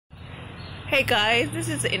Hey guys, this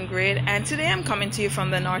is Ingrid, and today I'm coming to you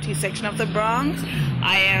from the northeast section of the Bronx.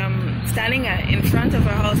 I am standing in front of a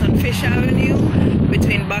house on Fish Avenue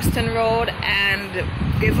between Boston Road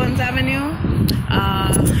and Givens Avenue.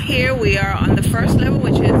 Here we are on the first level,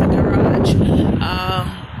 which is the garage.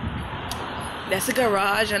 That's the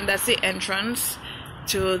garage and that's the entrance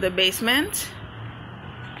to the basement.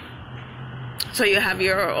 So you have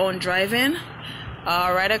your own drive-in.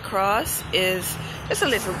 Right across is just a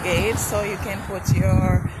little gate, so you can put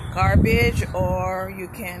your garbage, or you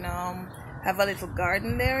can have a little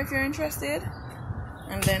garden there if you're interested.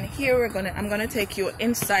 And then here I'm gonna take you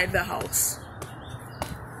inside the house.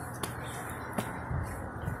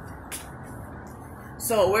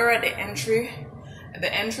 So we're at the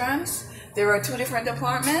entrance. There are two different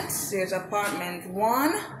apartments. There's apartment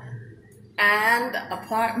 1 and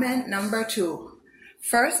apartment number 2.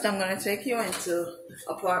 First, I'm going to take you into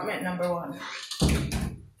apartment number 1.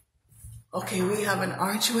 Okay, we have an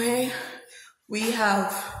archway. We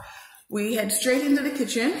head straight into the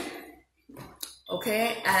kitchen.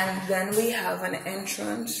 Okay, and then we have an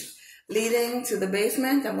entrance leading to the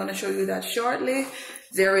basement. I'm going to show you that shortly.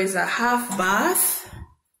 There is a half bath.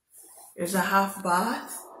 There's a half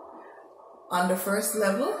bath on the first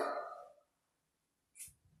level.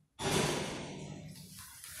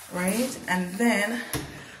 Right, and then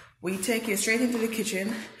we take you straight into the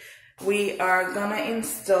kitchen. We are gonna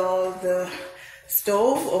install the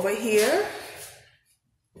stove over here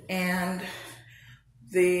and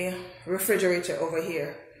the refrigerator over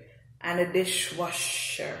here and a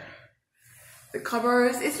dishwasher. The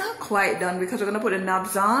cupboards, it's not quite done because we're gonna put the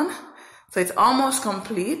knobs on, so it's almost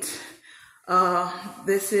complete.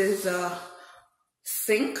 This is a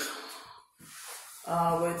sink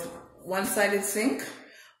with one-sided sink.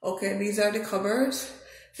 Okay, these are the cupboards.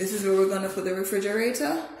 This is where we're gonna put the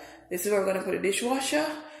refrigerator. This is where we're gonna put the dishwasher.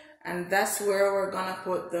 And that's where we're gonna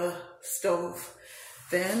put the stove.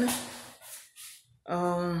 Then,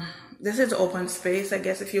 this is open space. I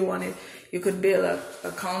guess if you wanted, you could build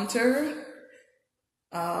a counter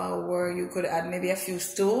where you could add maybe a few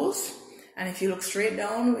stools. And if you look straight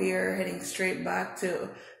down, we are heading straight back to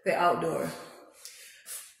the outdoor.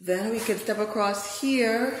 Then we could step across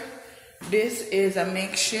here. This is a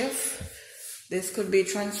makeshift. This could be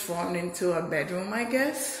transformed into a bedroom, I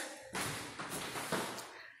guess.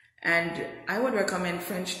 And I would recommend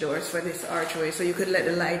French doors for this archway, so you could let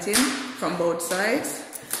the light in from both sides.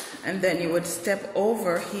 And then you would step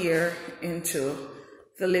over here into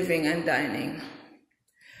the living and dining.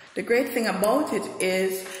 The great thing about it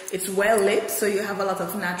is it's well lit, so you have a lot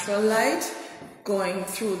of natural light going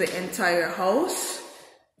through the entire house.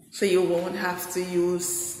 So you won't have to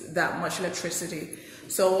use that much electricity.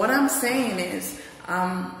 So what I'm saying is,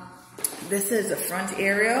 this is the front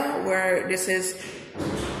area where this is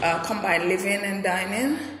combined living and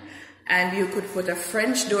dining, and you could put a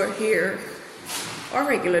French door here or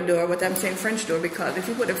regular door, but I'm saying French door because if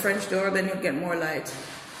you put a French door, then you'll get more light.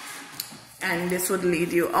 And this would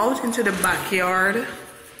lead you out into the backyard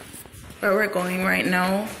where we're going right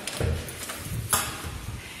now.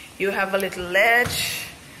 You have a little ledge,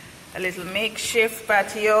 a little makeshift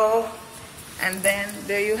patio, and then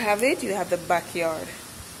there you have it. You have the backyard,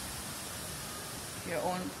 your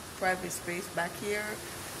own private space back here.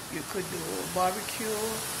 You could do a barbecue,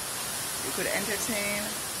 you could entertain,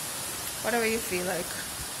 whatever you feel like.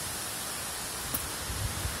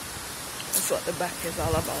 That's what the back is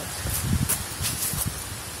all about.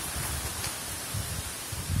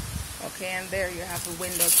 Okay, and there you have the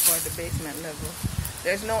windows for the basement level.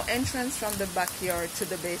 There's no entrance from the backyard to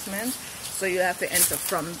the basement, so you have to enter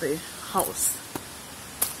from the house.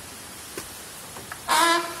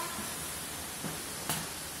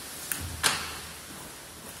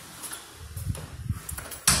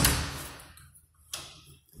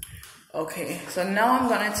 Okay, so now I'm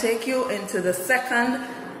gonna take you into the second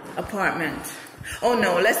apartment. Oh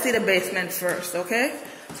no, let's see the basement first, okay?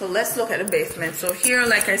 So let's look at the basement. So here,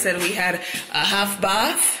 like I said, we had a half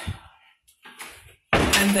bath.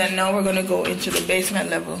 And then now we're gonna go into the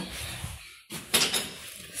basement level.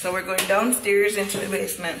 So we're going downstairs into the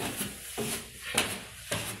basement.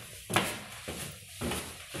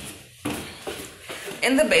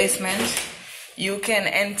 In the basement, you can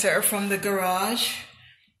enter from the garage.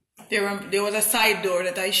 There was a side door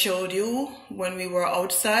that I showed you when we were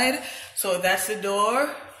outside. So that's the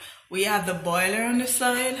door. We have the boiler on the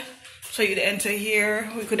side. So you'd enter here.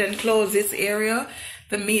 We could then close this area.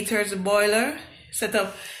 The meter's boiler.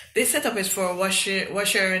 This setup is for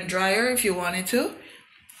washer and dryer if you wanted to.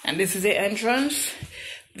 And this is the entrance.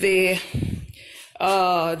 The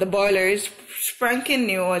boiler is spanking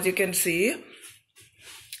new, as you can see.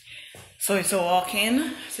 So it's a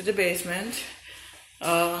walk-in to the basement.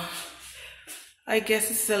 I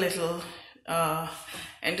guess it's a little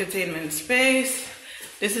entertainment space.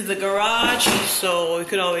 This is the garage, so you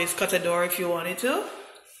could always cut a door if you wanted to.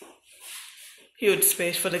 Huge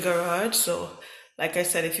space for the garage, so like I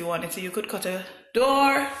said, if you wanted to, you could cut a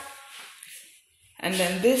door. And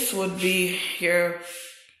then this would be your,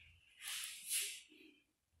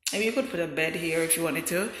 maybe you could put a bed here if you wanted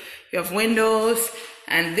to. You have windows,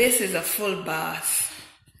 and this is a full bath.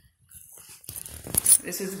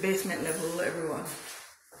 This is basement level, everyone.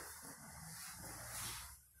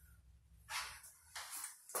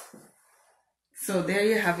 So there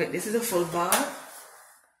you have it. This is a full bath.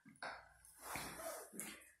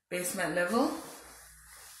 Basement level.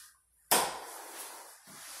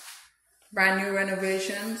 Brand new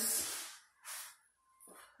renovations.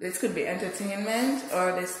 This could be entertainment,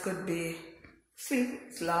 or this could be sleep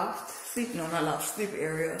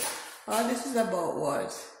area. This is about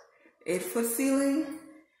what? 8-foot ceiling.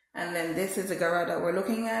 And then this is the garage that we're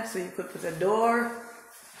looking at, so you could put a door.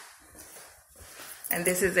 And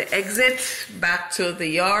this is the exit back to the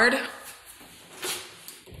yard.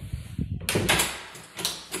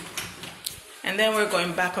 And then we're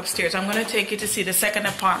going back upstairs. I'm going to take you to see the second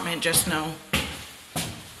apartment just now.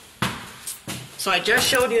 So I just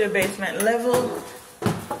showed you the basement level,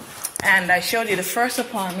 and I showed you the first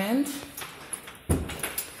apartment.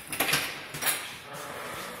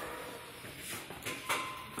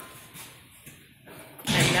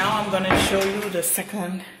 And now I'm going to show you the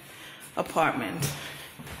second apartment.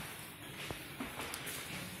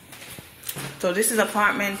 So this is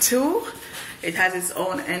apartment 2. It has its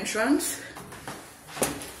own entrance.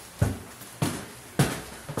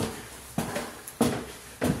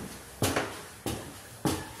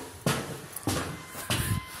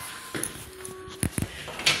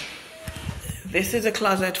 This is a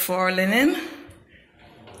closet for linen.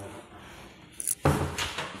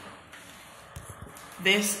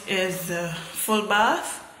 This is the full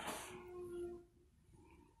bath.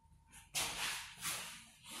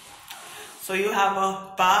 So you have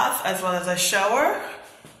a bath as well as a shower.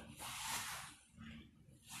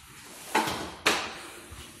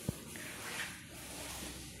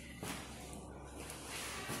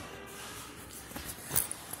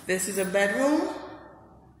 This is a bedroom.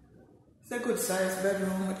 It's a good sized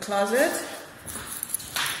bedroom with closet.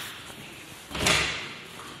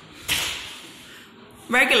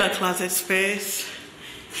 Regular closet space.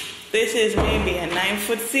 This is maybe a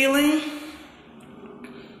 9-foot ceiling.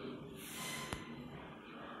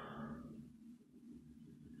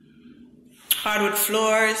 Hardwood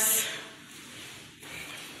floors.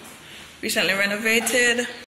 Recently renovated.